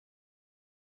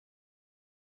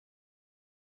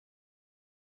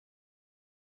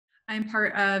I'm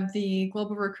part of the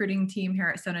global recruiting team here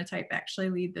at Sonatype, actually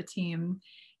lead the team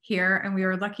here. And we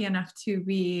were lucky enough to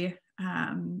be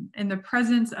in the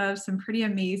presence of some pretty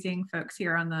amazing folks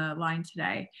here on the line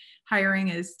today. Hiring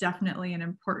is definitely an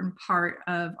important part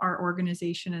of our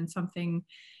organization and something,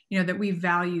 you know, that we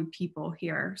value people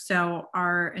here. So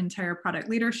our entire product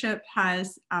leadership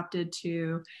has opted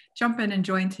to jump in and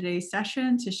join today's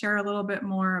session to share a little bit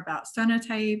more about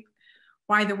Sonatype,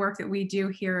 why the work that we do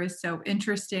here is so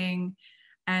interesting,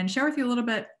 and share with you a little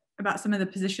bit about some of the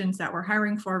positions that we're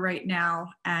hiring for right now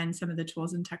and some of the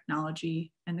tools and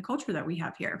technology and the culture that we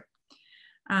have here.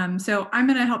 So I'm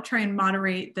going to help try and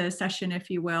moderate the session,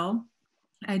 if you will.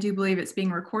 I do believe it's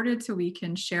being recorded so we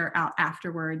can share out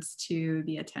afterwards to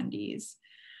the attendees.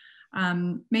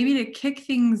 Maybe to kick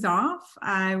things off,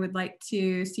 I would like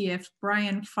to see if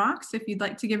Brian Fox, if you'd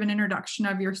like to give an introduction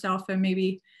of yourself and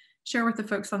maybe share with the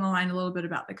folks on the line a little bit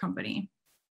about the company.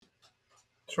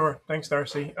 Sure. Thanks,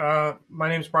 Darcy. My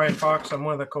name is Brian Fox. I'm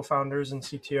one of the co-founders and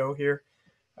CTO here.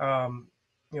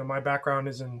 My background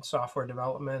is in software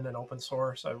development and open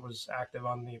source. I was active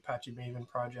on the Apache Maven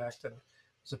project and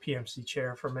was a PMC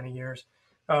chair for many years.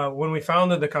 When we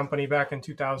founded the company back in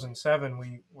 2007,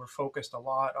 we were focused a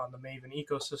lot on the Maven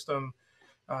ecosystem,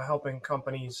 helping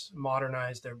companies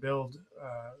modernize their build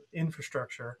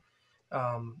infrastructure.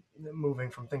 Moving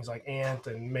from things like Ant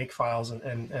and Makefiles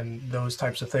and those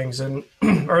types of things. And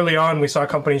early on, we saw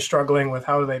companies struggling with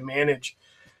how do they manage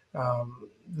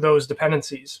those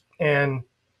dependencies. And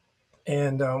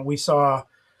we saw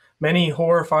many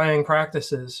horrifying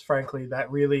practices, frankly, that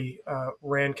really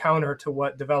ran counter to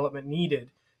what development needed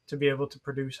to be able to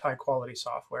produce high quality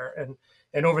software.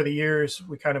 And over the years,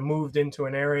 we kind of moved into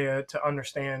an area to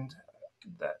understand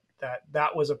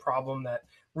that was a problem that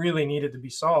really needed to be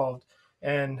solved,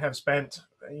 and have spent,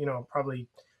 probably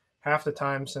half the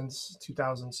time since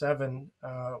 2007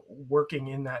 working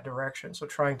in that direction. So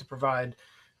trying to provide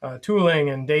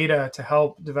tooling and data to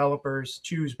help developers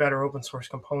choose better open source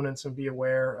components and be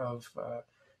aware of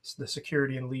the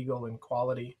security and legal and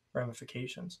quality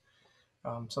ramifications.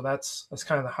 So that's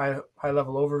kind of the high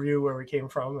level overview where we came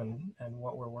from and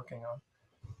what we're working on.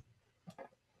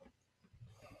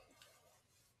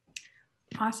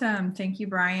 Awesome. Thank you,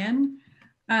 Brian.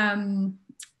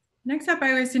 Next up,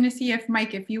 I was going to see if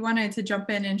Mike, if you wanted to jump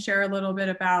in and share a little bit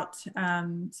about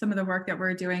some of the work that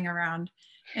we're doing around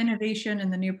innovation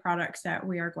and the new products that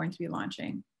we are going to be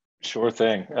launching. Sure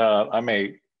thing. I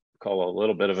may call a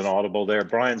little bit of an audible there.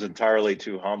 Brian's entirely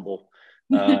too humble.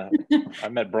 I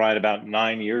met Brian about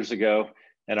 9 years ago,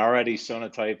 and already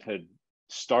Sonatype had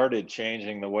started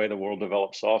changing the way the world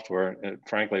develops software. And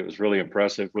frankly, it was really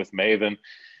impressive with Maven.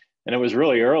 And it was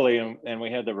really early, and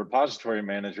we had the repository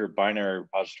manager, binary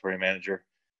repository manager,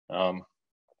 and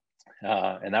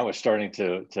that was starting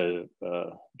to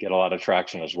get a lot of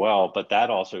traction as well. But that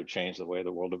also changed the way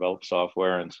the world develops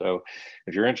software. And so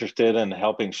if you're interested in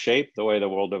helping shape the way the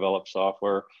world develops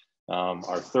software,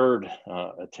 our third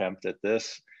attempt at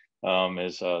this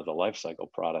is the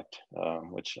lifecycle product,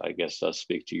 which I guess does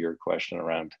speak to your question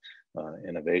around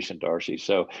innovation, Darcy.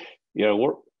 So,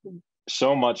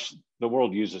 the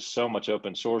world uses so much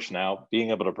open source now.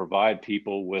 Being able to provide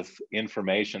people with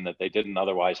information that they didn't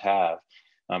otherwise have.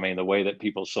 I mean, the way that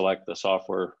people select the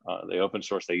software, the open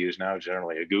source they use now,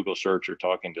 generally a Google search or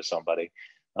talking to somebody.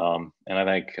 And I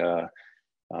think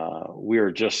we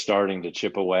are just starting to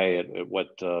chip away at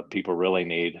what people really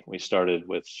need. We started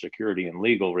with security and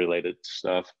legal related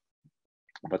stuff,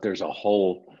 but there's a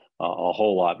whole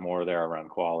lot more there around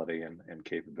quality and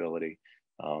capability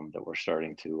that we're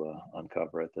starting to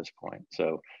uncover at this point.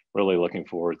 So really looking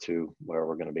forward to where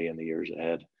we're going to be in the years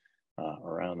ahead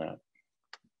around that.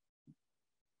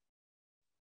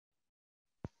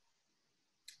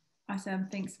 Awesome.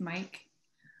 Thanks, Mike.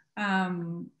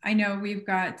 I know we've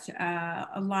got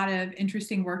a lot of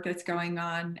interesting work that's going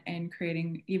on and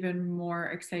creating even more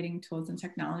exciting tools and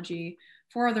technology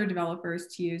for other developers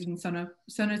to use. And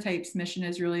Sonatype's mission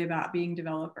is really about being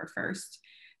developer first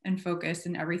and focused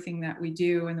in everything that we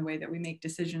do and the way that we make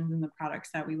decisions and the products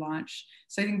that we launch.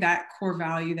 So I think that core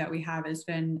value that we have has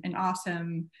been an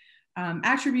awesome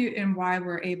attribute and why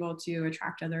we're able to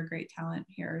attract other great talent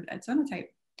here at Sonatype.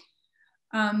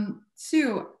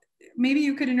 Sue, maybe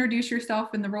you could introduce yourself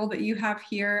and the role that you have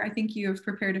here. I think you have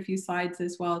prepared a few slides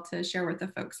as well to share with the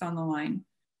folks on the line.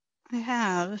 I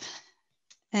have,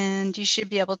 and you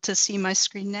should be able to see my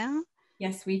screen now.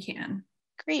 Yes, we can.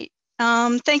 Great.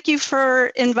 Thank you for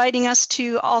inviting us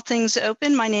to All Things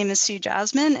Open. My name is Sue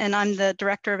Jasmin, and I'm the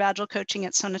Director of Agile Coaching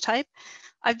at Sonatype.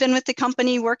 I've been with the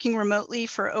company working remotely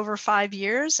for over 5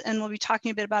 years, and we'll be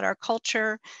talking a bit about our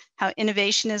culture, how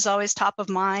innovation is always top of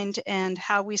mind, and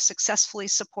how we successfully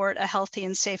support a healthy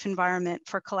and safe environment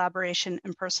for collaboration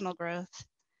and personal growth.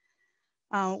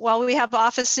 While we have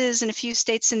offices in a few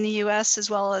states in the US, as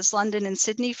well as London and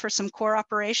Sydney for some core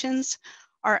operations,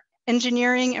 our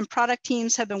engineering and product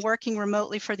teams have been working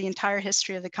remotely for the entire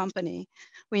history of the company.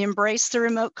 We embrace the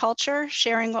remote culture,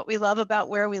 sharing what we love about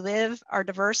where we live, our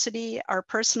diversity, our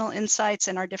personal insights,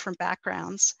 and our different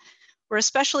backgrounds. We're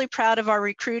especially proud of our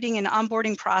recruiting and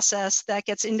onboarding process that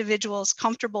gets individuals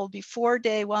comfortable before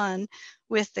day one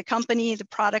with the company, the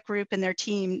product group, and their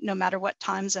team, no matter what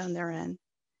time zone they're in.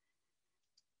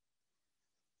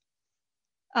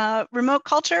 Remote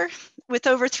culture with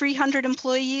over 300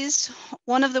 employees.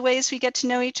 One of the ways we get to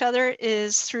know each other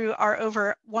is through our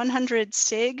over 100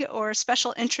 SIG or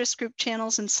special interest group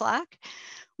channels in Slack.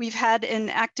 We've had an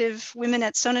active Women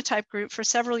at Sonatype group for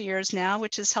several years now,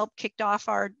 which has helped kick off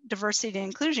our diversity and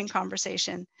inclusion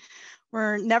conversation.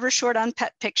 We're never short on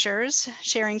pet pictures,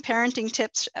 sharing parenting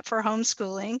tips for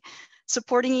homeschooling,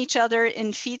 supporting each other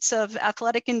in feats of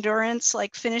athletic endurance,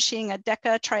 like finishing a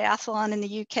DECA triathlon in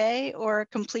the UK or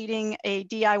completing a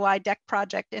DIY deck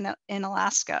project in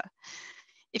Alaska.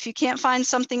 If you can't find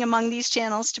something among these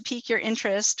channels to pique your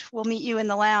interest, we'll meet you in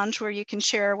the lounge where you can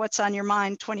share what's on your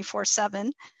mind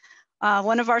 24/7.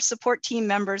 One of our support team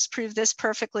members proved this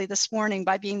perfectly this morning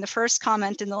by being the first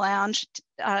comment in the lounge,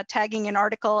 tagging an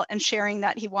article and sharing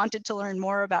that he wanted to learn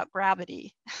more about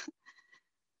gravity.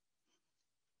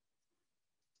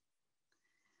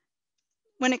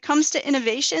 When it comes to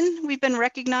innovation, we've been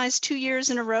recognized 2 years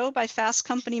in a row by Fast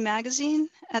Company magazine.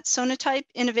 At Sonatype,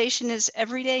 innovation is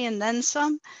every day and then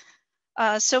some.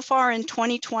 So far in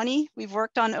 2020, we've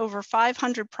worked on over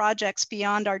 500 projects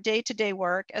beyond our day-to-day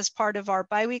work as part of our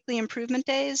biweekly improvement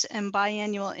days and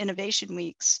biannual innovation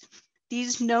weeks.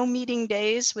 These no meeting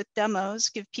days with demos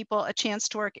give people a chance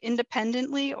to work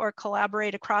independently or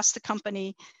collaborate across the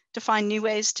company to find new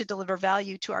ways to deliver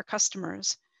value to our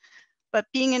customers. But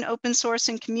being an open source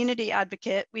and community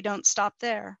advocate, we don't stop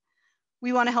there.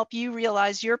 We want to help you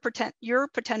realize your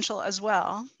potential as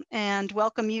well and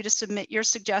welcome you to submit your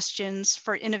suggestions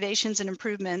for innovations and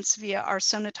improvements via our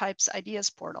Sonatype's ideas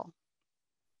portal.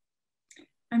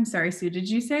 I'm sorry, Sue, did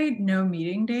you say no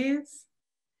meeting days?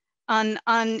 On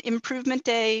improvement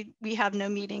day, we have no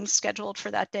meetings scheduled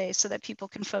for that day so that people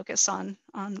can focus on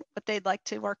what they'd like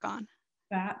to work on.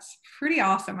 That's pretty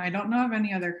awesome. I don't know of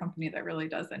any other company that really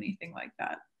does anything like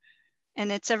that. And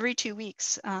it's every 2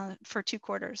 weeks for 2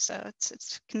 quarters. So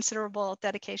it's considerable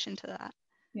dedication to that.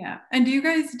 Yeah. And do you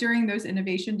guys, during those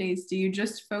innovation days, do you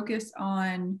just focus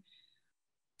on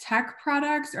tech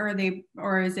products or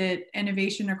is it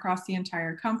innovation across the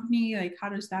entire company? Like, how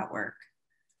does that work?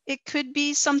 It could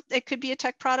be a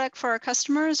tech product for our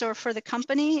customers or for the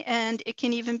company, and it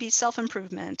can even be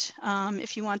self-improvement.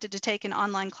 If you wanted to take an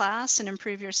online class and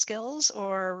improve your skills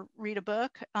or read a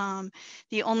book,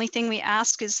 the only thing we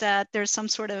ask is that there's some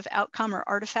sort of outcome or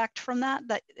artifact from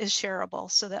that is shareable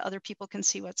so that other people can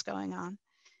see what's going on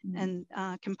and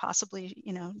can possibly,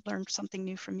 learn something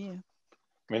new from you.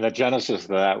 I mean, the genesis of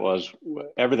that was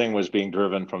everything was being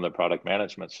driven from the product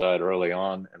management side early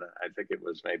on. And I think it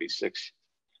was maybe six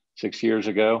years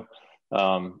ago.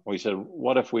 We said,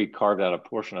 what if we carved out a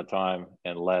portion of time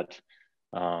and let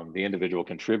the individual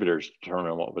contributors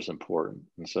determine what was important?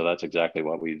 And so that's exactly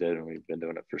what we did. And we've been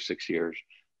doing it for 6 years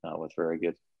with very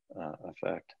good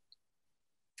effect.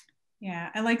 Yeah,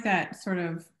 I like that sort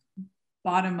of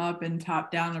bottom up and top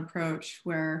down approach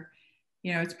where,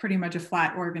 it's pretty much a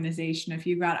flat organization. If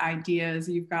you've got ideas,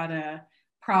 you've got a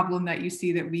problem that you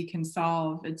see that we can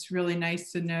solve, it's really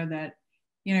nice to know that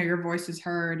your voice is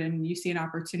heard and you see an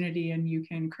opportunity and you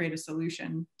can create a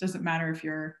solution. Doesn't matter if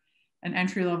you're an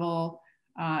entry-level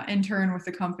intern with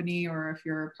the company or if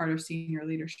you're part of senior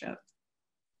leadership.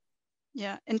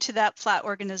 Yeah, and to that flat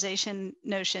organization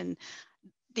notion,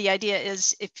 the idea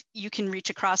is if you can reach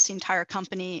across the entire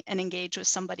company and engage with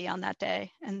somebody on that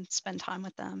day and spend time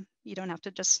with them, you don't have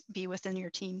to just be within your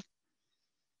team.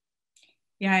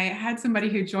 Yeah, I had somebody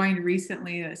who joined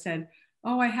recently that said,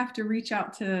 oh, I have to reach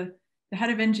out to the head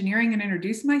of engineering and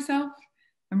introduce myself.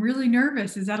 I'm really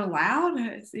nervous. Is that allowed?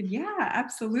 I said, yeah,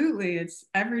 absolutely.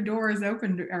 Every door is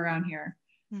open around here.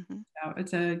 Mm-hmm. So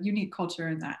it's a unique culture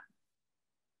in that.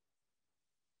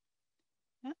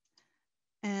 Yep.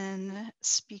 And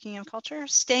speaking of culture,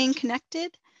 staying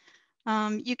connected.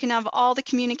 You can have all the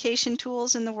communication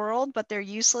tools in the world, but they're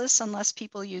useless unless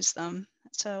people use them.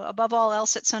 So above all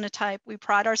else at Sonatype, we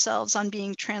pride ourselves on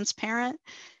being transparent,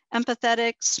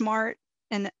 empathetic, smart,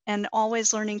 and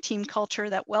always learning team culture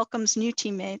that welcomes new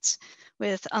teammates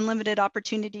with unlimited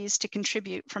opportunities to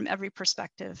contribute from every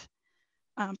perspective.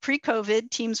 Pre-COVID,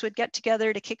 teams would get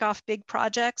together to kick off big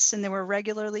projects, and there were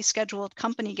regularly scheduled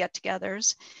company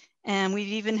get-togethers. And we've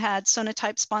even had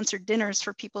Sonatype sponsored dinners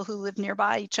for people who live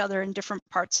nearby each other in different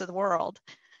parts of the world.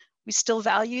 We still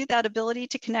value that ability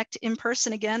to connect in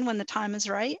person again when the time is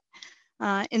right.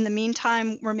 In the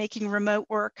meantime, we're making remote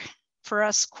work for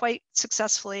us quite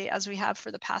successfully, as we have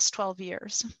for the past 12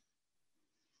 years.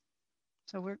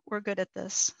 So we're good at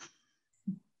this.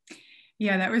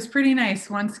 Yeah, that was pretty nice.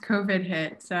 Once COVID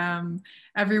hit,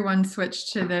 everyone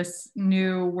switched to this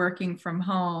new working from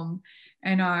home,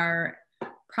 and our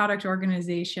product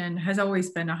organization has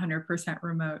always been 100%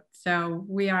 remote. So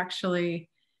we actually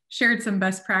shared some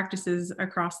best practices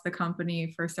across the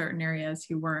company for certain areas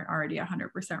who weren't already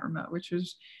 100% remote, which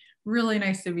was really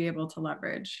nice to be able to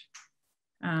leverage.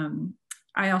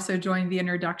 I also joined the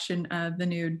introduction of the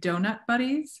new Donut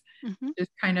Buddies, which is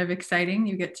kind of exciting.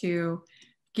 You get to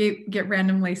get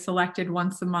randomly selected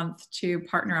once a month to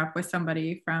partner up with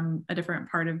somebody from a different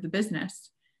part of the business.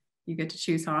 You get to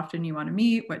choose how often you want to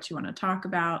meet, what you want to talk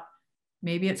about.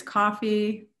 Maybe it's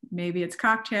coffee, maybe it's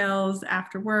cocktails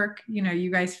after work. You know,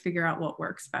 you guys figure out what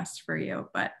works best for you.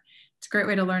 But it's a great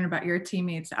way to learn about your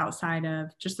teammates outside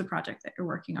of just the project that you're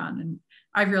working on. And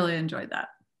I've really enjoyed that.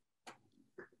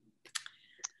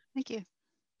 Thank you.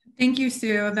 Thank you,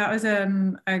 Sue. That was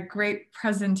a great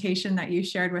presentation that you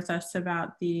shared with us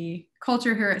about the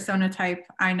culture here at Sonatype.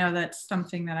 I know that's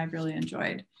something that I've really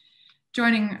enjoyed.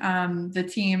 Joining the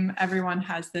team, everyone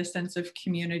has this sense of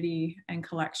community and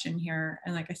collection here.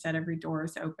 And like I said, every door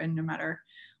is open no matter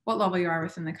what level you are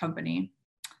within the company.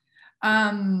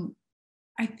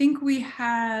 I think we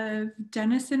have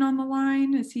Dennison on the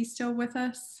line. Is he still with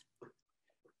us?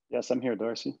 Yes, I'm here,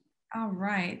 Darcy. All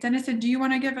right. Dennison, do you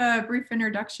want to give a brief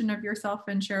introduction of yourself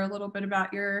and share a little bit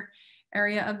about your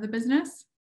area of the business?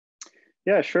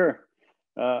 Yeah, sure.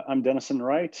 I'm Dennison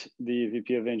Wright, the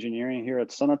VP of Engineering here at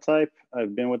Sonatype.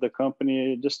 I've been with the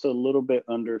company just a little bit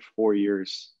under 4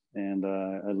 years, and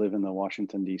I live in the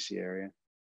Washington, D.C. area.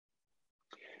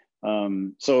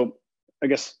 So I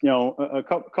guess, you know, a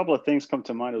couple of things come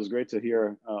to mind. It was great to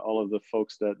hear all of the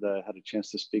folks that had a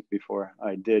chance to speak before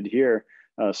I did here.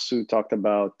 Sue talked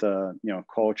about, you know,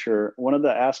 culture. One of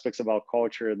the aspects about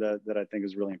culture that I think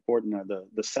is really important are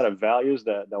the set of values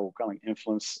that will kind of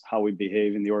influence how we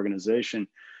behave in the organization.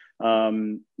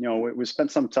 You know, we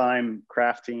spent some time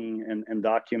crafting and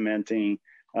documenting,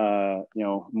 you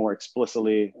know, more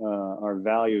explicitly our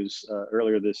values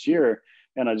earlier this year.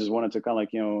 And I just wanted to kind of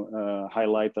like, you know,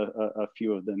 highlight a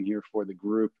few of them here for the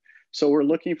group. So we're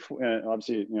looking for,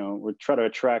 obviously, you know, we're trying to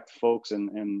attract folks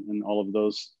and all of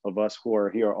those of us who are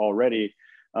here already,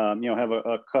 you know, have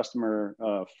a customer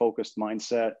focused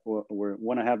mindset. We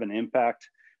want to have an impact.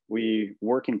 We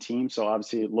work in teams. So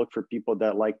obviously look for people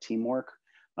that like teamwork.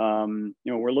 You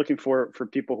know, we're looking for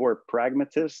people who are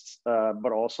pragmatists,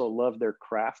 but also love their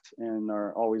craft and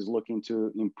are always looking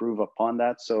to improve upon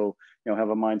that. So, you know, have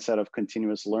a mindset of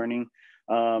continuous learning.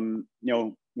 You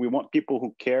know, we want people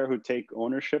who care, who take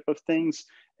ownership of things.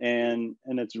 And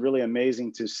it's really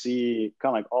amazing to see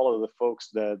kind of like all of the folks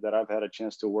that I've had a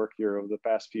chance to work here over the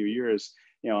past few years,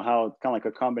 you know, how kind of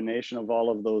like a combination of all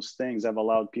of those things have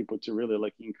allowed people to really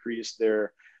like increase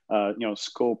their, you know,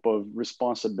 scope of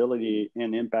responsibility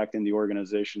and impact in the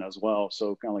organization as well.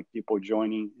 So kind of like people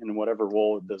joining in whatever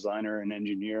role, designer and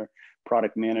engineer,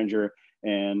 product manager,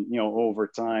 and, you know, over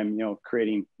time, you know,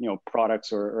 creating, you know,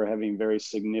 products or having very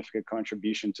significant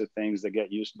contribution to things that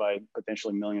get used by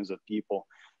potentially millions of people.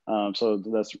 So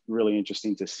that's really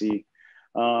interesting to see.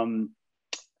 And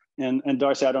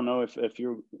Darcy, I don't know if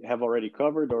you have already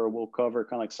covered or will cover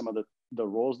kind of like some of the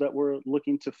roles that we're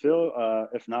looking to fill.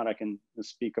 If not, I can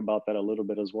speak about that a little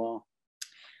bit as well.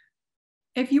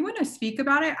 If you want to speak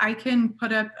about it, I can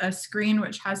put up a screen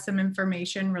which has some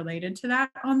information related to that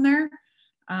on there.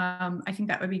 I think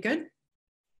that would be good.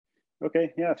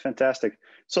 Okay, yeah, fantastic.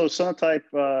 So Sonatype,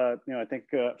 you know, I think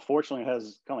fortunately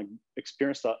has kind of like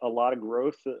experienced a lot of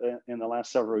growth in the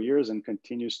last several years and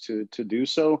continues to do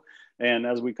so. And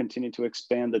as we continue to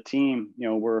expand the team, you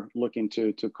know, we're looking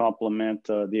to complement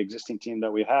the existing team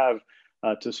that we have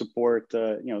to support,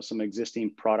 you know, some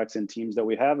existing products and teams that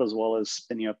we have, as well as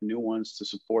spinning up new ones to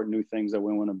support new things that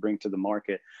we want to bring to the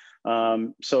market.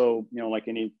 So, you know, like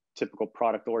any typical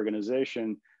product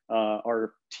organization,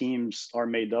 our teams are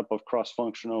made up of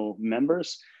cross-functional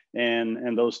members,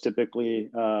 and those typically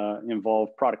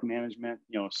involve product management,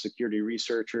 you know, security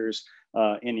researchers,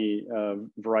 any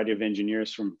variety of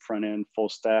engineers from front end, full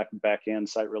stack, back end,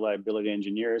 site reliability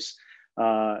engineers,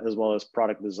 as well as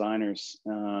product designers,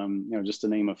 you know, just to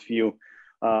name a few.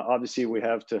 Obviously, we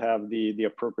have to have the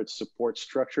appropriate support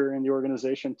structure in the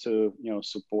organization to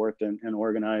support and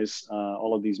organize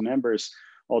all of these members.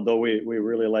 Although we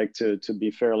really like to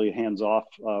be fairly hands-off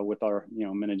with our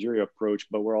managerial approach,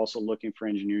 but we're also looking for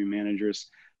engineering managers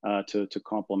to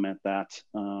complement that.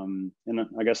 And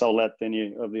I guess I'll let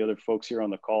any of the other folks here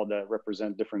on the call that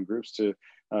represent different groups to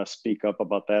speak up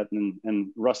about that.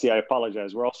 And Rusty, I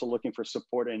apologize. We're also looking for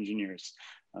support engineers.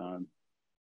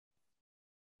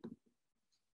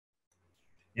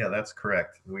 Yeah, that's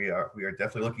correct. We are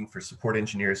definitely looking for support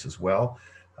engineers as well.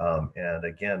 And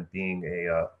again, being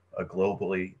a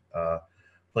globally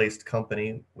placed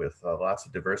company with lots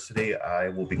of diversity, I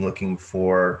will be looking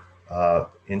for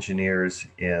engineers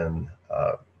in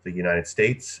the United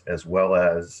States, as well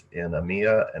as in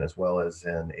EMEA, and as well as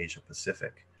in Asia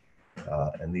Pacific.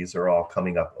 And these are all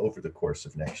coming up over the course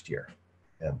of next year.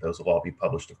 And those will all be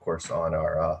published, of course, on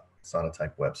our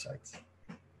Sonatype websites.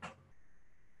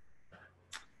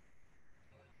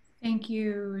 Thank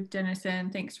you,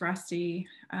 Dennison. Thanks, Rusty.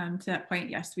 To that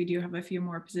point, yes, we do have a few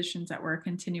more positions that we're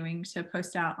continuing to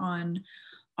post out on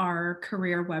our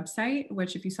career website,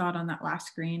 which if you saw it on that last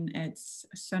screen, it's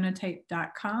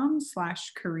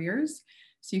sonatype.com/careers.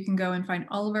 So you can go and find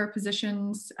all of our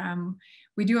positions.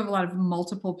 We do have a lot of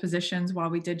multiple positions.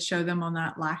 While we did show them on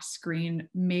that last screen,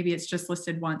 maybe it's just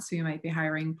listed once, so you might be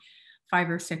hiring 5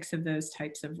 or 6 of those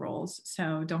types of roles.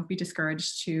 So don't be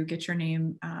discouraged to get your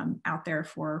name out there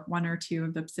for 1 or 2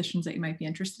 of the positions that you might be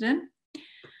interested in.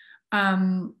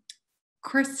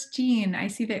 Christine, I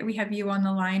see that we have you on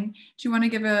the line. Do you want to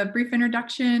give a brief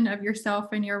introduction of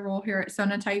yourself and your role here at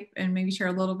Sonatype, and maybe share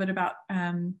a little bit about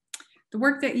the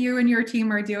work that you and your team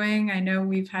are doing? I know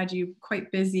we've had you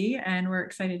quite busy, and we're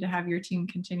excited to have your team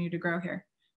continue to grow here.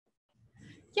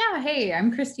 Yeah, hey,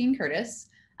 I'm Christine Curtis.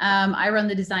 I run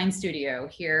the design studio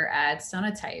here at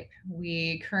Sonatype.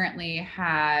 We currently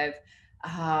have,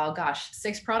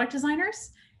 6 product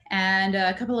designers and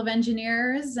a couple of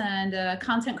engineers and a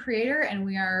content creator, and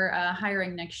we are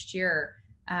hiring next year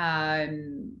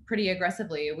pretty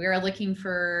aggressively. We are looking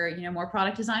for more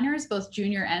product designers, both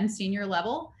junior and senior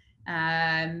level.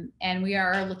 And we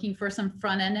are looking for some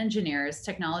front-end engineers,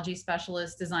 technology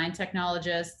specialists, design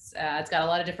technologists. It's got a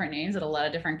lot of different names at a lot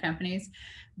of different companies.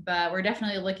 But we're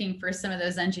definitely looking for some of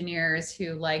those engineers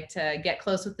who like to get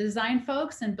close with the design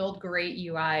folks and build great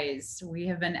UIs. We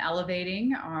have been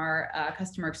elevating our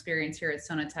customer experience here at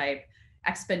Sonatype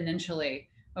exponentially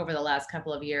over the last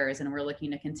couple of years, and we're looking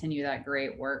to continue that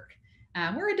great work.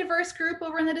 We're a diverse group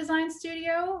over in the design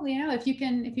studio. If you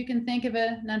can think of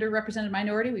an underrepresented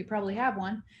minority, we probably have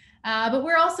one. But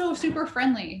we're also super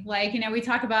friendly. We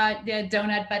talk about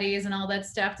donut buddies and all that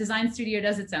stuff. Design studio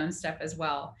does its own stuff as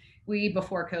well. We,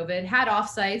 before COVID, had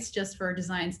offsites just for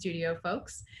design studio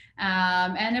folks.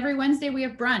 And every Wednesday we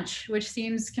have brunch, which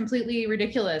seems completely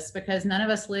ridiculous because none of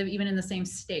us live even in the same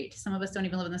state. Some of us don't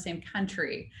even live in the same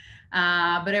country.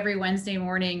 But every Wednesday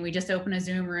morning, we just open a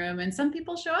Zoom room, and some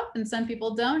people show up and some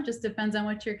people don't. Just depends on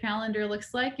what your calendar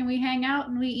looks like. And we hang out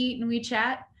and we eat and we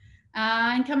chat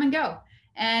and come and go.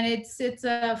 And it's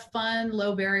a fun,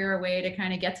 low barrier way to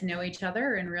kind of get to know each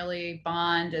other and really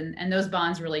bond. And those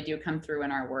bonds really do come through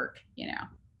in our work,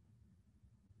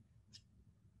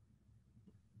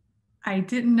 I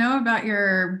didn't know about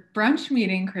your brunch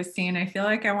meeting, Christine. I feel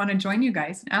like I want to join you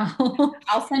guys now.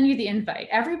 I'll send you the invite.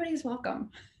 Everybody's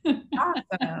welcome.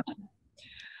 Awesome.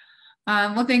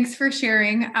 Well, thanks for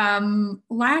sharing.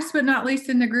 Last but not least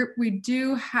in the group, we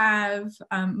do have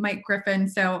Mike Griffin.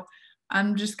 So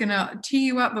I'm just going to tee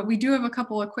you up, but we do have a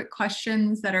couple of quick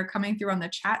questions that are coming through on the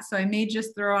chat. So I may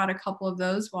just throw out a couple of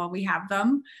those while we have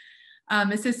them.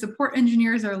 It says support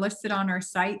engineers are listed on our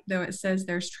site, though it says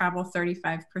there's travel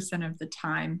 35% of the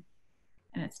time,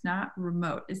 and it's not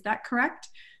remote. Is that correct?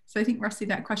 So I think, Rusty,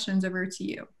 that question's over to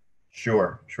you.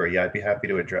 Sure. Yeah, I'd be happy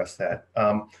to address that.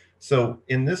 So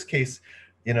in this case,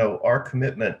 our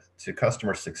commitment to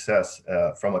customer success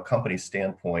from a company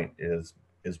standpoint is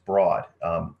broad.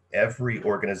 Every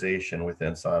organization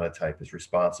within Sonatype is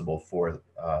responsible for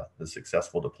the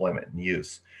successful deployment and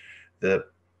use. The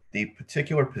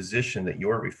particular position that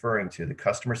you're referring to, the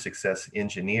customer success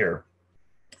engineer,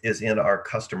 is in our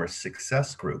customer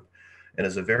success group and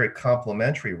is a very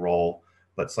complementary role,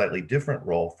 but slightly different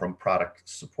role from product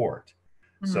support.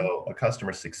 Mm-hmm. So a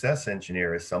customer success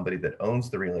engineer is somebody that owns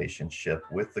the relationship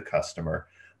with the customer.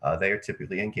 They are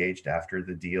typically engaged after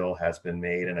the deal has been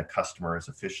made and a customer is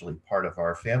officially part of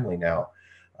our family now.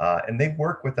 And they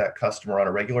work with that customer on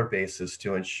a regular basis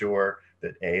to ensure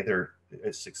that they're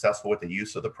successful with the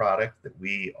use of the product, that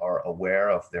we are aware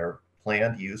of their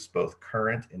planned use, both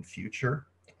current and future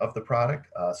of the product,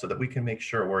 so that we can make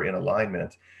sure we're in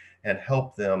alignment and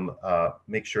help them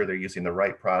make sure they're using the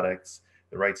right products,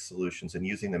 the right solutions, and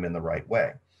using them in the right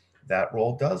way. That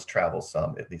role does travel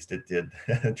some, at least it did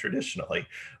traditionally.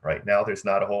 Right now, there's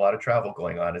not a whole lot of travel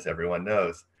going on, as everyone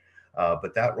knows.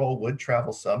 But that role would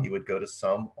travel some. You would go to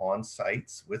some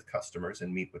on-sites with customers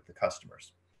and meet with the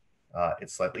customers.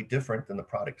 It's slightly different than the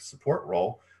product support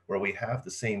role, where we have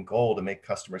the same goal to make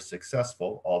customers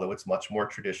successful, although it's much more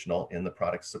traditional in the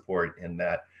product support in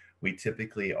that we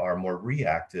typically are more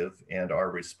reactive and are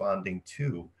responding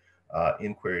to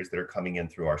inquiries that are coming in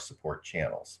through our support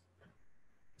channels.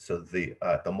 So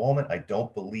at the moment, I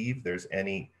don't believe there's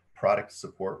any product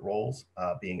support roles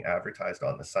being advertised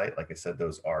on the site. Like I said,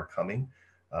 those are coming.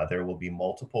 There will be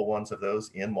multiple ones of those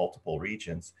in multiple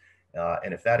regions.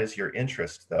 And if that is your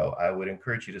interest, though, I would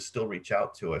encourage you to still reach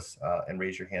out to us and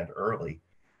raise your hand early,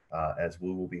 as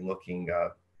we will be looking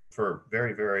for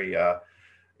very, very,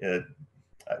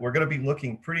 we're going to be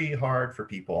looking pretty hard for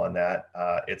people on that.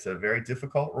 It's a very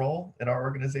difficult role in our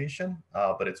organization,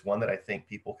 but it's one that I think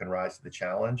people can rise to the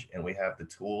challenge, and we have the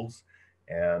tools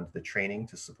and the training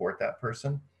to support that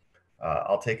person.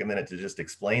 I'll take a minute to just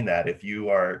explain that. If you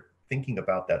are thinking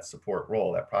about that support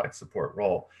role, that product support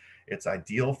role, it's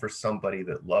ideal for somebody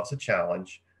that loves a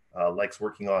challenge, likes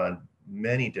working on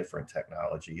many different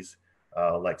technologies,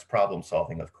 likes problem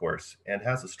solving, of course, and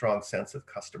has a strong sense of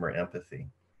customer empathy.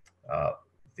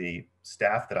 The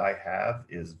staff that I have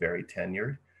is very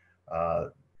tenured.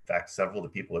 In fact, several of the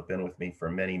people have been with me for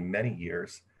many, many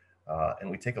years. And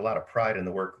we take a lot of pride in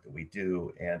the work that we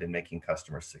do and in making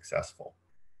customers successful.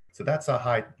 So that's a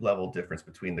high level difference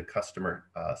between the customer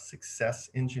success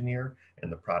engineer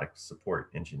and the product support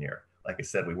engineer. Like I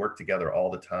said, we work together all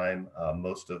the time.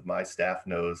 Most of my staff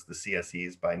knows the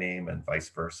CSEs by name and vice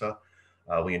versa.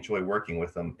 We enjoy working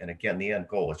with them. And again, the end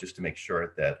goal is just to make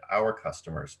sure that our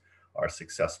customers are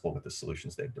successful with the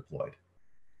solutions they've deployed.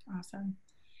 Awesome.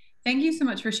 Thank you so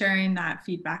much for sharing that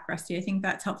feedback, Rusty. I think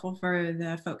that's helpful for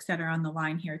the folks that are on the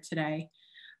line here today.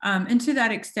 And to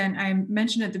that extent, I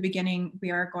mentioned at the beginning,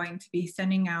 we are going to be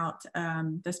sending out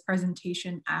this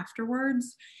presentation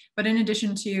afterwards. But in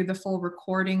addition to the full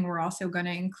recording, we're also going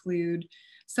to include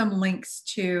some links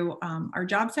to our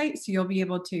job site. So you'll be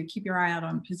able to keep your eye out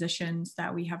on positions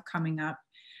that we have coming up.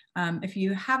 If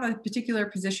you have a particular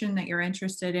position that you're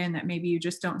interested in that maybe you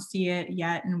just don't see it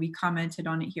yet and we commented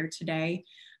on it here today,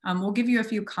 we'll give you a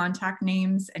few contact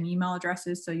names and email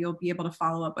addresses so you'll be able to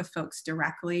follow up with folks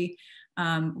directly.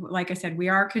 Like I said, we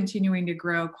are continuing to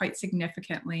grow quite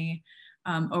significantly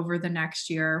over the next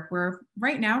year.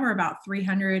 Right now we're about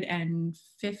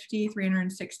 350,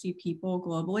 360 people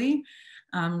globally.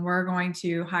 We're going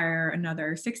to hire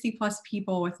another 60 plus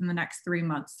people within the next 3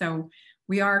 months. So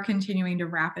we are continuing to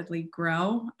rapidly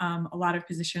grow. A lot of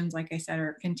positions, like I said,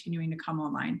 are continuing to come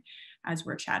online as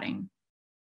we're chatting.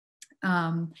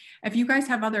 If you guys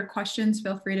have other questions,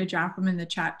 feel free to drop them in the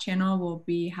chat channel. We'll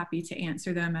be happy to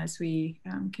answer them as we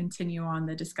continue on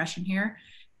the discussion here.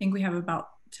 I think we have about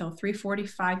till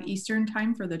 3:45 Eastern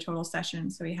time for the total session.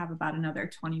 So we have about another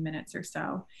 20 minutes or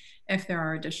so if there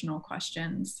are additional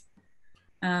questions.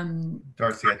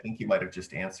 Darcy, I think you might have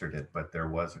just answered it, but there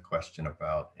was a question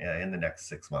about in the next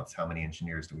 6 months, how many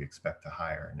engineers do we expect to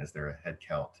hire? And is there a head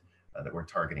count that we're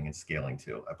targeting and scaling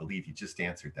to? I believe you just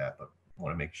answered that, but I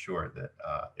want to make sure that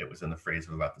it was in the phrase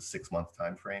of about the 6-month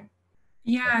time frame.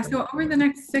 Yeah, so over the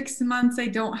next 6 months, I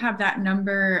don't have that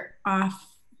number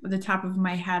off the top of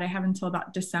my head. I have until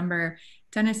about December.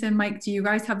 Dennis and Mike, do you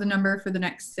guys have the number for the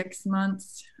next 6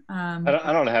 months? I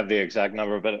don't have the exact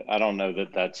number, but I don't know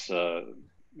that that's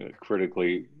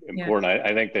critically important. Yeah.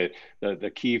 I think that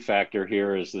the key factor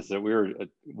here is that we're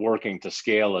working to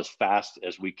scale as fast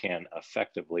as we can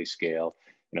effectively scale,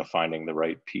 finding the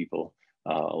right people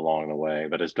along the way.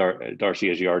 But as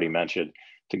Darcy, as you already mentioned,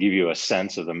 to give you a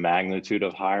sense of the magnitude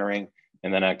of hiring,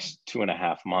 in the next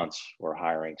 2.5 months, we're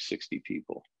hiring 60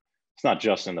 people. It's not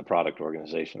just in the product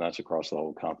organization, that's across the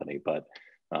whole company, but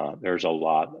there's a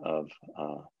lot of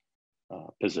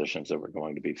positions that we're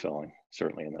going to be filling,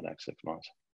 certainly in the next 6 months.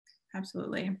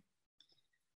 Absolutely.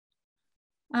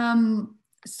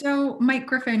 So Mike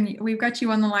Griffin, we've got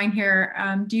you on the line here.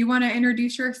 Do you want to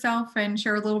introduce yourself and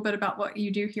share a little bit about what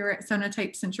you do here at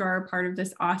Sonatype, since you are a part of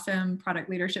this awesome product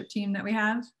leadership team that we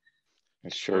have?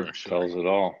 It sure tells it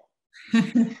all.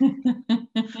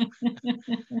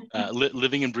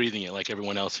 Living and breathing it like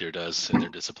everyone else here does in their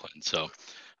discipline. So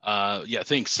yeah,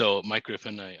 thanks. So Mike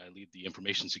Griffin, I lead the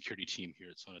information security team here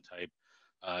at Sonatype.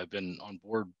 I've been on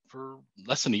board for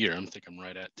less than a year. I think I'm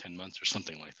right at 10 months or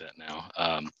something like that now.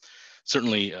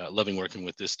 Certainly loving working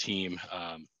with this team.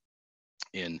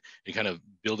 in kind of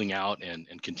building out and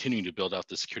continuing to build out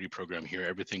the security program here,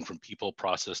 everything from people,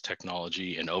 process,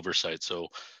 technology, and oversight. So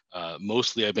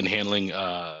mostly I've been handling,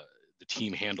 the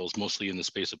team handles mostly in the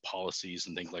space of policies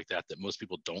and things like that, that most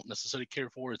people don't necessarily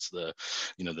care for. It's the,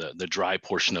 you know, the dry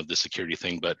portion of the security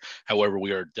thing. But however,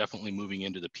 we are definitely moving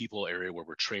into the people area where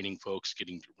we're training folks,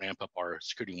 getting to ramp up our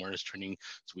security awareness training.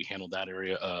 So we handle that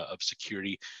area of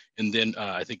security. And then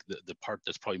I think the part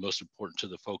that's probably most important to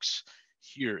the folks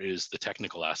here is the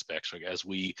technical aspects. Like as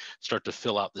we start to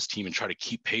fill out this team and try to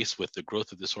keep pace with the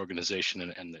growth of this organization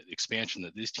and the expansion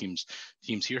that these teams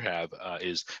here have,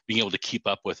 is being able to keep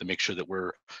up with and make sure that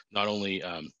we're not only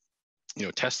you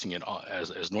know, testing it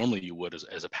as normally you would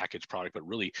as a packaged product, but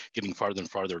really getting farther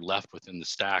and farther left within the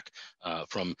stack,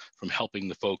 from helping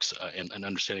the folks and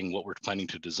understanding what we're planning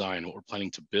to design, what we're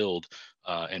planning to build,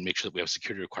 and make sure that we have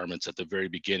security requirements at the very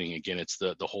beginning. Again, it's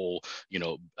the whole, you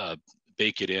know,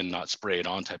 bake it in, not spray it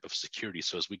on type of security.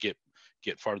 So as we get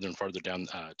farther and farther down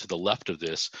to the left of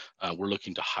this, we're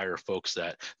looking to hire folks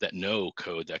that know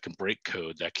code, that can break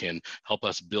code, that can help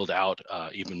us build out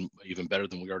even better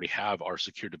than we already have our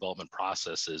secure development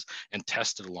processes, and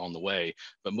test it along the way.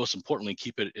 But most importantly,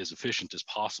 keep it as efficient as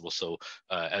possible. So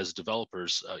as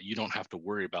developers, you don't have to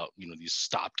worry about, you know, these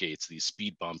stop gates, these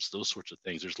speed bumps, those sorts of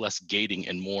things. There's less gating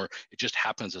and more. It just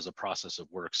happens as a process of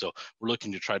work. So we're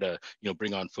looking to try to, you know,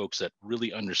 bring on folks that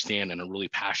really understand and are really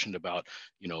passionate about,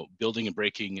 you know, building and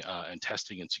breaking and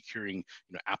testing and securing,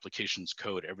 you know, applications,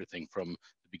 code, everything from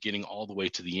the beginning all the way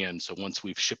to the end. So once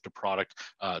we've shipped a product,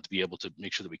 to be able to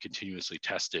make sure that we continuously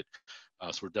test it.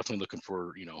 So we're definitely looking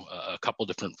for, you know, a couple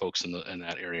different folks in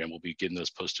that area, and we'll be getting those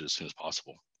posted as soon as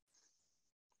possible.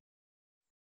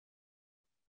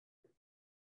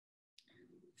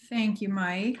 Thank you,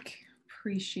 Mike.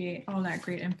 Appreciate all that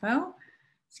great info.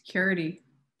 Security.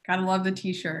 Gotta love the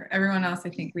t-shirt. Everyone else, I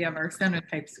think we have our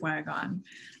Sonatype swag on,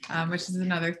 which is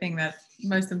another thing that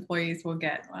most employees will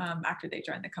get after they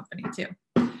join the company too.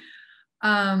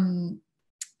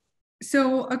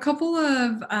 So a couple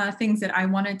of things that I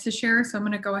wanted to share. So I'm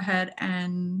gonna go ahead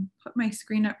and put my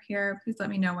screen up here. Please let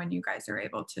me know when you guys are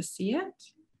able to see it.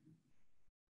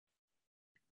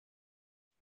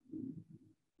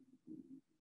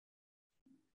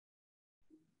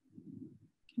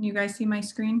 Can you guys see my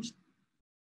screen?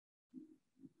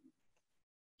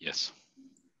 Yes.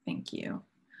 Thank you.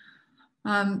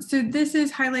 So this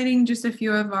is highlighting just a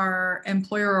few of our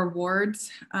employer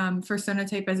awards. For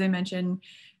Sonatype, as I mentioned,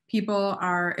 people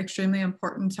are extremely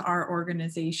important to our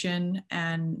organization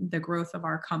and the growth of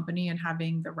our company and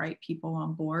having the right people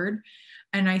on board.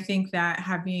 And I think that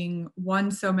having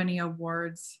won so many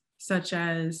awards, such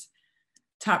as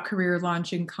Top Career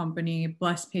Launching Company,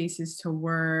 Blessed Places to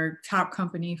Work, Top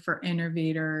Company for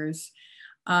Innovators,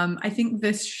 I think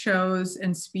this shows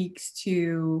and speaks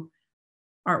to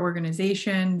our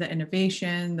organization, the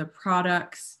innovation, the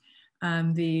products,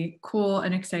 the cool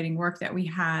and exciting work that we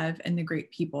have, and the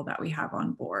great people that we have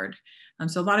on board.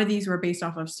 So a lot of these were based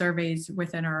off of surveys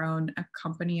within our own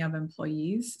company of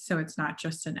employees. So it's not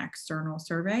just an external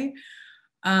survey.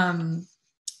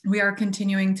 We are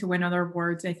continuing to win other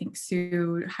awards. I think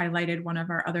Sue highlighted one of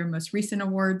our other most recent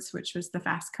awards, which was the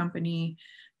Fast Company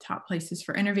Top Places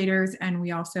for Innovators. And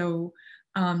we also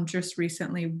just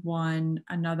recently won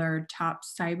another top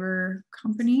cyber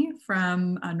company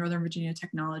from Northern Virginia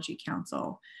Technology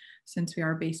Council. Since we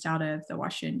are based out of the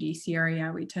Washington, D.C.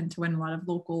 area, we tend to win a lot of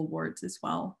local awards as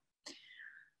well.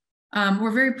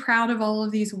 We're very proud of all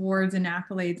of these awards and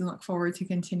accolades and look forward to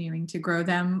continuing to grow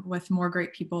them with more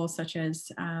great people such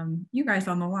as you guys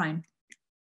on the line.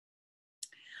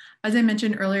 As I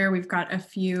mentioned earlier, we've got a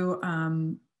few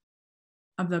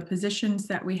of the positions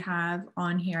that we have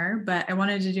on here, but I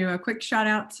wanted to do a quick shout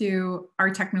out to our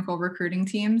technical recruiting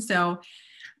team. So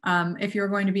if you're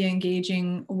going to be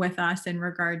engaging with us in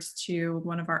regards to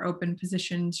one of our open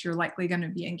positions, you're likely going to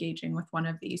be engaging with one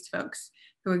of these folks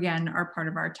who, again, are part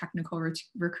of our technical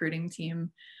recruiting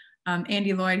team.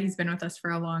 Andy Lloyd, he's been with us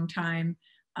for a long time.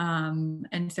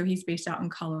 And so he's based out in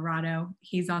Colorado.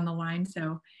 He's on the line.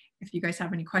 So if you guys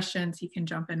have any questions, he can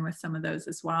jump in with some of those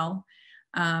as well.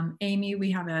 Amy, we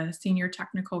have a senior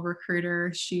technical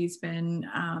recruiter. She's been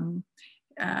on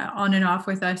and off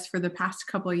with us for the past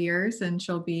couple of years, and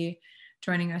she'll be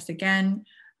joining us again.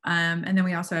 And then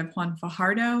we also have Juan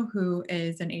Fajardo, who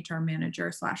is an HR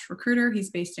manager / recruiter.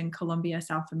 He's based in Colombia,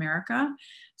 South America.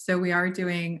 So we are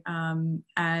doing,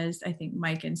 as I think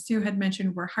Mike and Sue had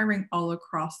mentioned, we're hiring all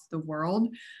across the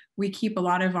world. We keep a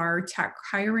lot of our tech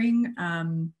hiring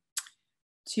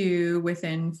to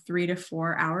within 3 to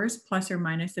 4 hours, plus or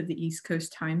minus of the East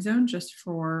Coast time zone, just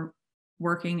for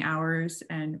working hours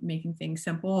and making things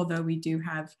simple, although we do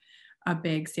have a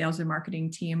big sales and marketing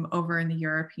team over in the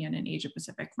European and Asia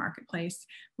Pacific marketplace.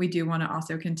 We do want to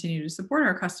also continue to support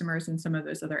our customers in some of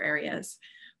those other areas.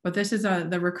 But this is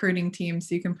the recruiting team,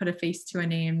 so you can put a face to a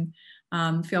name.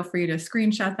 Feel free to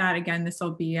screenshot that. Again, this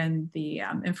will be in the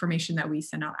information that we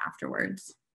send out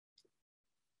afterwards.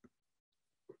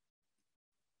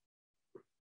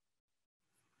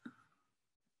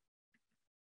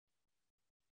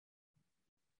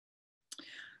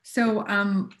 So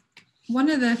one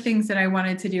of the things that I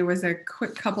wanted to do was a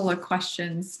quick couple of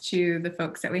questions to the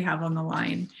folks that we have on the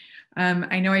line.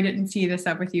 I know I didn't see this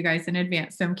up with you guys in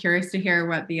advance, so I'm curious to hear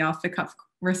what the off-the-cuff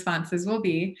responses will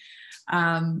be.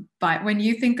 But when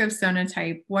you think of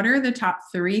Sonatype, what are the top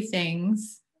 3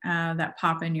 things that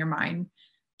pop in your mind?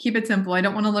 Keep it simple. I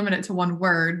don't want to limit it to one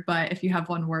word, but if you have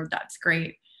one word, that's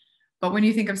great. But when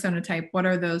you think of Sonatype, what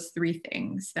are those 3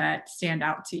 things that stand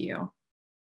out to you?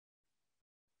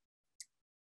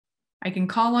 I can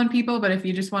call on people, but if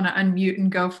you just want to unmute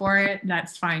and go for it,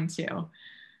 that's fine too.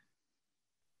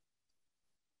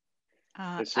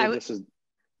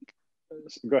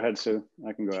 Go ahead, Sue.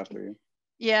 I can go after you.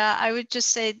 Yeah, I would just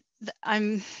say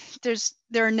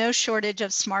there are no shortage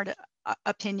of smart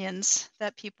opinions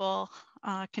that people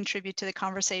contribute to the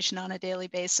conversation on a daily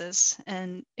basis.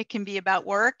 And it can be about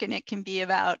work and it can be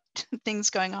about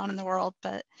things going on in the world,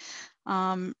 but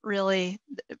really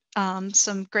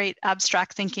some great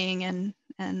abstract thinking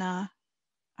and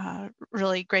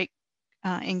really great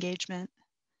engagement.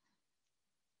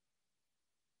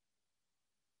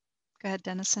 Go ahead,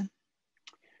 Dennison.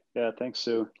 Yeah, thanks,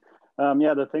 Sue.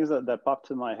 Yeah, the things that popped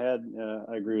to my head,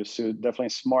 I agree with Sue. Definitely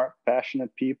smart, passionate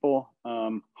people,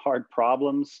 hard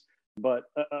problems, but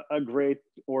a great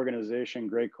organization,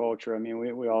 great culture. I mean,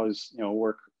 we always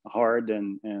work hard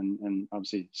and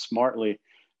obviously smartly,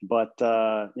 but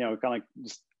kind of like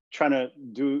just trying to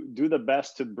do the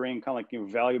best to bring kind of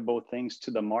like valuable things to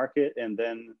the market, and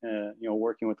then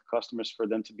working with the customers for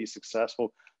them to be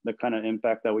successful. The kind of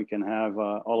impact that we can have,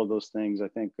 all of those things. I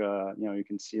think you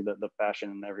can see the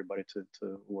passion in everybody to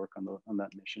work on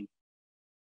that mission.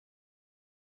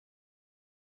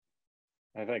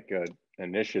 I think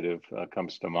initiative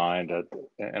comes to mind,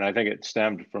 and I think it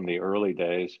stemmed from the early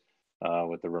days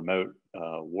with the remote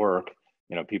work.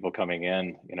 People coming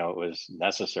in, it was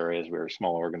necessary as we were a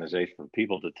small organization for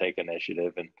people to take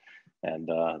initiative, and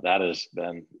that has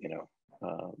been,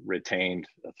 retained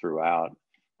throughout.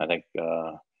 I think,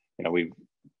 we've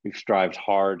strived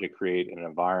hard to create an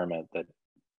environment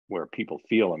where people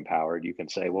feel empowered. You can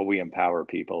say, well, we empower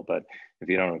people, but if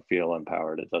you don't feel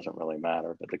empowered, it doesn't really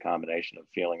matter. But the combination of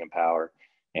feeling empowered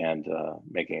and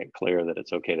making it clear that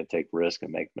it's okay to take risk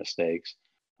and make mistakes,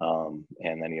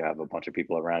 and then you have a bunch of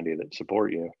people around you that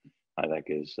support you, I think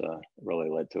is really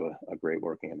led to a great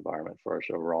working environment for us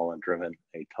overall and driven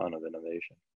a ton of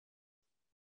innovation.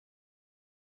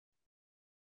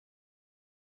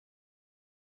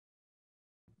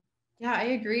 Yeah, I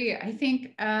agree. I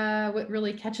think what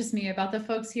really catches me about the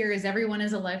folks here is everyone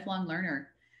is a lifelong learner.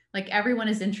 Like everyone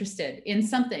is interested in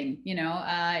something,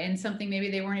 in something maybe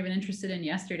they weren't even interested in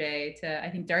yesterday. To, I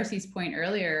think, Darcy's point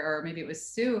earlier, or maybe it was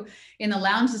Sue, in the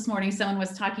lounge this morning, someone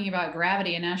was talking about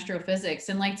gravity and astrophysics,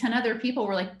 and like 10 other people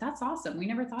were like, that's awesome. We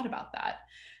never thought about that.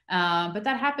 But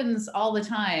that happens all the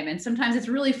time. And sometimes it's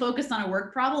really focused on a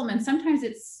work problem, and sometimes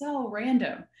it's so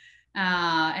random.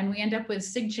 And we end up with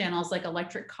SIG channels like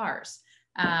electric cars.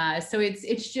 So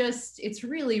it's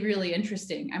really, really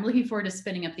interesting. I'm looking forward to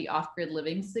spinning up the off-grid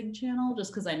living SIG channel,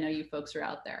 just because I know you folks are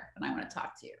out there and I want to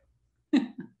talk to you.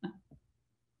 I'm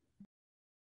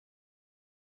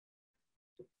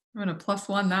going to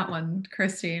 +1 that one,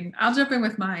 Christine. I'll jump in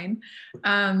with mine.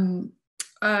 One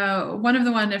of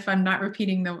the one, if I'm not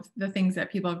repeating the things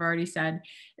that people have already said,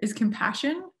 is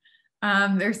compassion.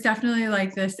 There's definitely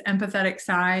like this empathetic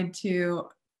side to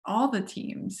all the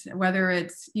teams, whether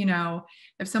it's,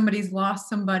 if somebody's lost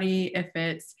somebody, if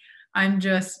it's, I'm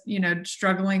just,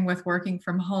 struggling with working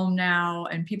from home now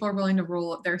and people are willing to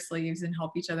roll up their sleeves and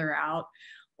help each other out,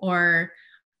 or,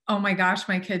 oh my gosh,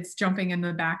 my kid's jumping in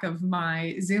the back of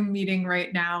my Zoom meeting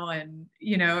right now. And,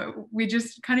 we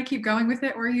just kind of keep going with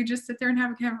it, or you just sit there and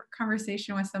have a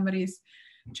conversation with somebody's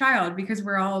child, because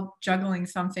we're all juggling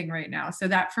something right now. So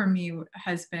that for me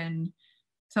has been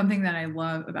something that I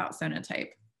love about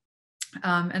Sonatype.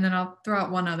 And then I'll throw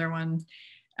out one other one.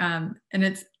 And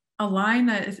it's a line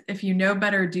that is, if you know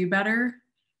better, do better.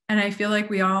 And I feel like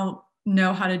we all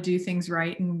know how to do things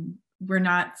right, and we're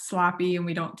not sloppy and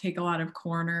we don't take a lot of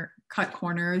cut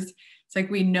corners. It's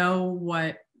like we know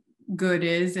what good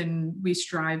is and we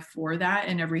strive for that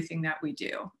in everything that we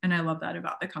do. And I love that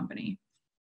about the company.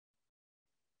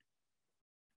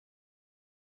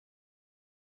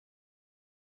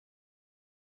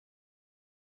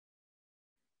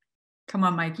 Come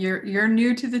on, Mike, you're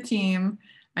new to the team.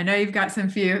 I know you've got some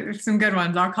good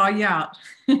ones. I'll call you out.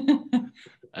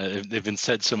 They've been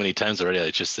said so many times already.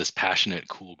 It's just this passionate,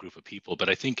 cool group of people. But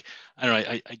I think, I don't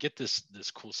know, I get this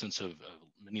cool sense of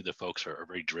many of the folks are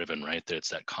very driven, right? That it's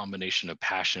that combination of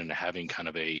passion and having kind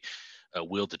of a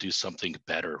will to do something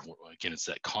better. Again, it's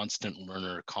that constant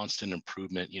learner, constant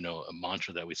improvement, a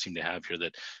mantra that we seem to have here,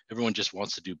 that everyone just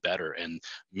wants to do better. And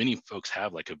many folks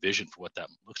have like a vision for what that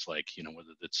looks like, whether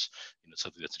that's,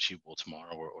 something that's achievable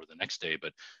tomorrow or the next day.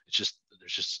 But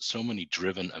there's just so many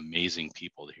driven, amazing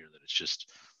people here that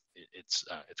it's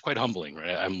quite humbling,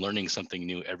 right? I'm learning something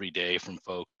new every day from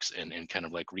folks and kind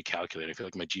of like recalculating. I feel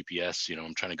like my GPS,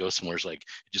 I'm trying to go somewhere, is like,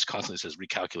 it just constantly says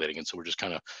recalculating. And so we're just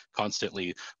kind of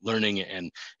constantly learning and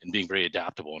being very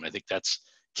adaptable. And I think that's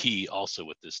key also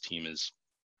with this team is,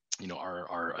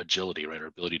 our agility, right? Our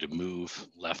ability to move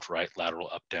left, right, lateral,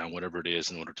 up, down, whatever it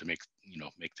is in order to make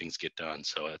things get done.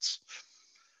 So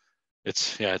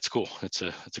it's cool. It's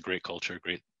a great culture,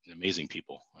 great, amazing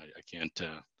people. I can't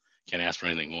ask for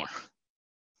anything more.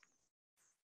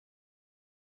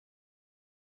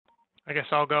 I guess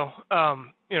I'll go.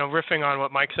 Riffing on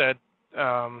what Mike said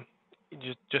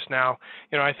just now,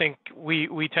 I think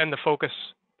we tend to focus,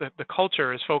 the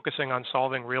culture is focusing on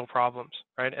solving real problems,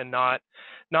 right? And not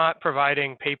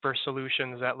providing paper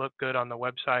solutions that look good on the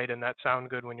website and that sound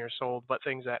good when you're sold, but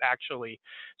things that actually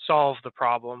solve the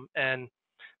problem. And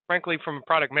frankly, from a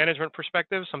product management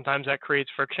perspective, sometimes that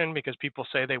creates friction because people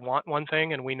say they want one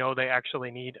thing and we know they actually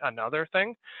need another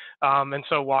thing. And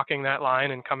so walking that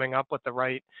line and coming up with the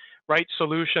right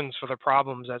solutions for the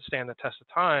problems that stand the test of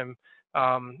time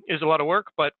is a lot of work,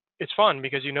 but it's fun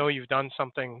because you've done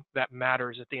something that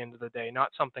matters at the end of the day,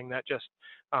 not something that just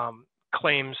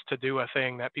claims to do a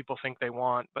thing that people think they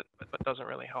want, but doesn't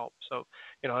really help. So,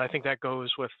 I think that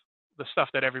goes with the stuff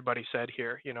that everybody said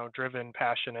here, driven,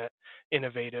 passionate,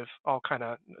 innovative, all kind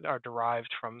of are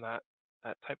derived from that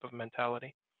type of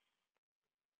mentality.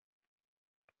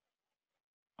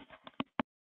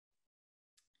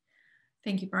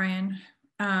 Thank you, Brian.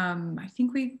 I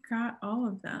think we got all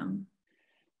of them.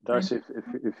 Darcy,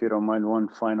 if you don't mind, one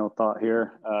final thought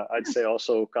here. I'd say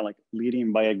also kind of like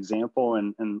leading by example,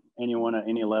 and anyone at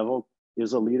any level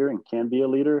is a leader and can be a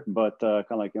leader, but kind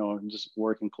of like, just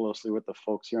working closely with the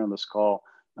folks here on this call,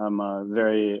 I'm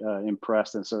very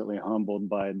impressed and certainly humbled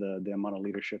by the amount of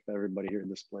leadership that everybody here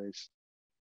displays.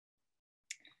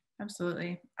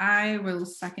 Absolutely. I will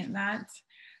second that.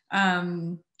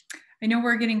 I know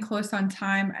we're getting close on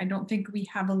time. I don't think we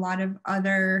have a lot of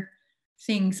other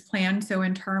things planned. So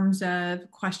in terms of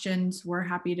questions, we're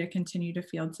happy to continue to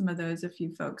field some of those if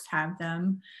you folks have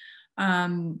them.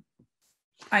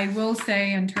 I will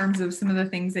say in terms of some of the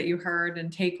things that you heard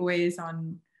and takeaways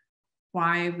on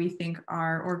why we think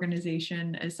our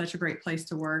organization is such a great place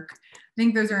to work, I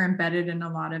think those are embedded in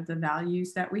a lot of the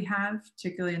values that we have,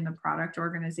 particularly in the product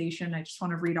organization. I just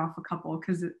want to read off a couple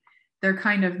because they're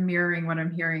kind of mirroring what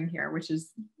I'm hearing here, which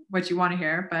is what you want to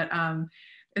hear. But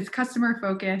it's customer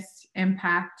focused,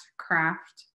 impact,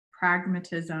 craft,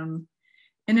 pragmatism,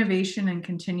 innovation and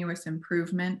continuous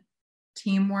improvement,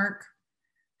 teamwork,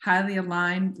 highly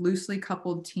aligned, loosely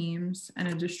coupled teams, and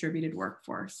a distributed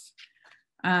workforce.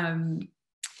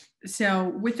 So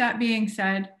with that being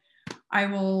said, I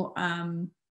will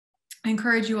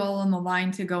encourage you all on the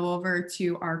line to go over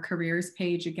to our careers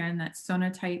page. Again, that's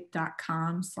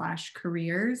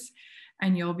sonatype.com/careers,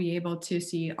 and you'll be able to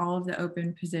see all of the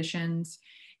open positions.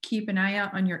 Keep an eye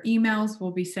out on your emails.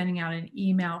 We'll be sending out an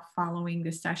email following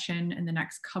the session in the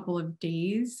next couple of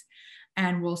days,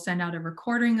 and we'll send out a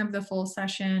recording of the full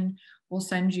session. We'll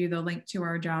send you the link to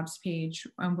our jobs page,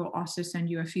 and we'll also send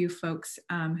you a few folks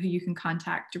who you can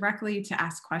contact directly to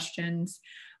ask questions.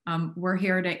 We're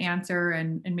here to answer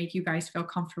and make you guys feel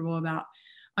comfortable about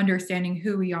understanding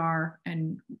who we are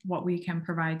and what we can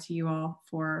provide to you all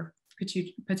for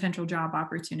potential job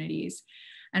opportunities.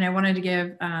 And I wanted to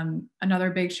give another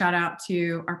big shout out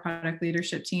to our product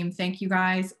leadership team. Thank you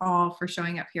guys all for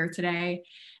showing up here today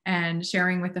and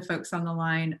sharing with the folks on the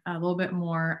line a little bit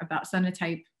more about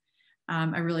Sonatype.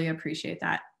 I really appreciate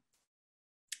that.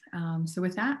 So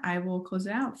with that, I will close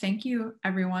it out. Thank you,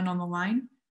 everyone on the line.